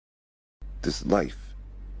this life,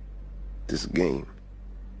 this game.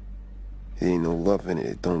 There ain't no love in it.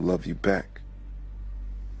 It don't love you back.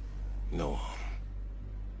 No,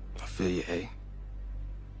 I feel you, A.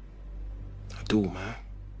 I do, man.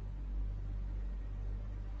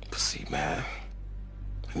 But see, man,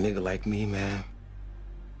 a nigga like me, man,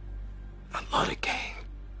 I love the game.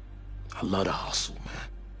 I love the hustle, man.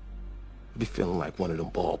 I be feeling like one of them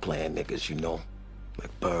ball-playing niggas, you know?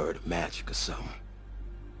 Like Bird or Magic or something.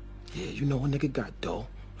 Yeah, you know, a nigga got dough.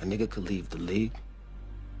 A nigga could leave the league.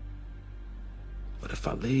 But if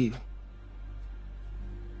I leave,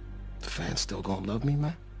 the fans still gonna love me,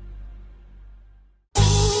 man?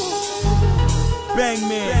 Bang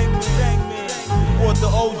man, or the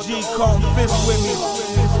OG Carlton Fisk with me.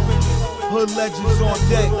 Hood legends on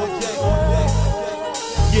deck.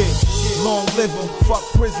 Yeah, long living, fuck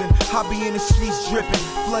prison. I be in the streets dripping,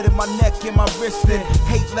 flooded my neck and my wrist in.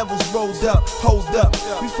 Hate levels rolled up, hold up.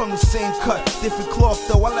 We from the same cut, different cloth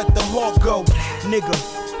though. I let the hawk go,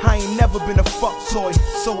 nigga. I ain't never been a fuck toy,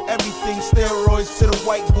 so everything steroids to the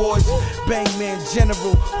white boys. Bang man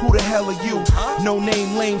general, who the hell are you? No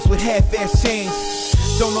name lames with half-ass chains.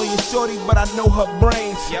 Don't know your shorty, but I know her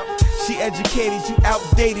brains. She educated, you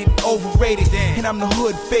outdated, overrated. And I'm the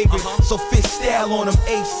hood favorite, so fit style on them.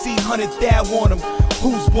 AC 100 thou on them.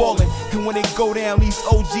 Who's ballin'? And when they go down, these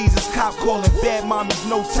OGs is cop calling. Bad mommies,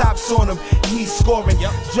 no tops on them. He's scoring.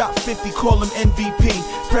 Drop 50, call him MVP.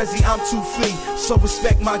 Prezi, I'm too free, so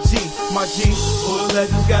respect my G, my G. Hood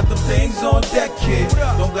legends got the things on deck, kid.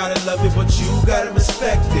 Don't gotta love it, but you gotta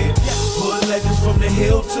respect it. Hood legends from the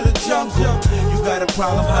hill to the jungle. You got a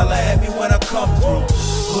problem, holla at me when I come through.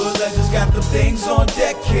 Hood legends got the things on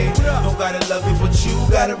deck, kid. Don't gotta love it, but you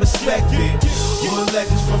gotta respect it. Hood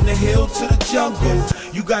legends from the hill to the jungle.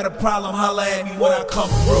 You got a problem, holla at me when I come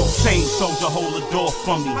through. Same soldier hold the door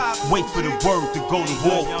for me. Wait for the word to go to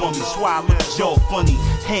war for me. Swallow the jaw funny.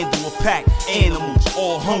 Handle a pack, animals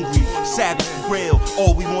all hungry. Savage for real,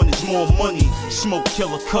 all we want is more money. Smoke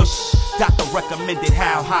killer kush. Doctor recommended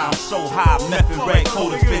how high I'm so high. Meth and red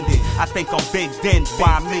coat offended. I think I'm big then.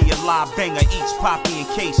 By a million live banger. Each poppy in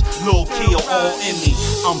case. Lil' Kill all in me.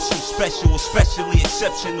 I'm so special, especially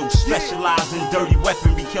exceptional. Specialize in dirty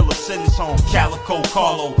weaponry. Killer sentence on Calico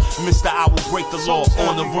Carlo. Mr. I will break the law.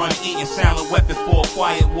 On the run, eating silent weapon for a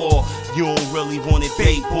quiet war. You don't really want it,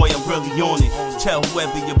 babe, boy, I'm really on it. Tell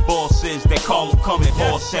whoever your boss is, they call him coming.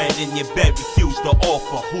 Boss said in your bed, refuse to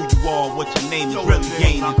offer. Who you are, what your name is, really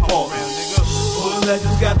ain't important. Hood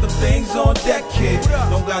legends got the things on deck, kid.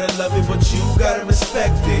 Don't gotta love it, but you gotta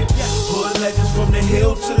respect it. Hood legends from the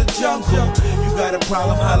hill to the jungle. You got a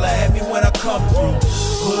problem, holla at me when I come through.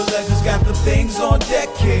 Hood legends got the things on deck,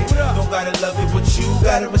 kid. Don't gotta love it, but you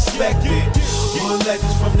gotta respect it. Hood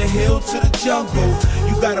legends from the hill to the jungle.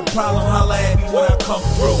 You got a problem, holla at me when I come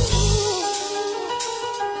through.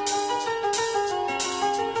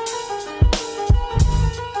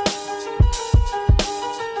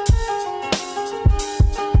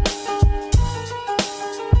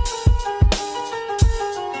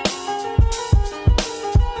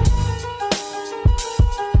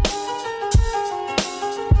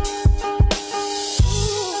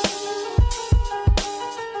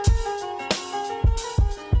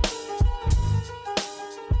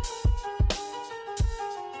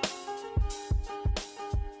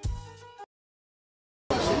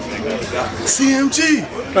 CMG,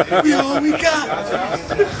 we all we got.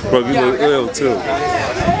 Bro, you look ill too.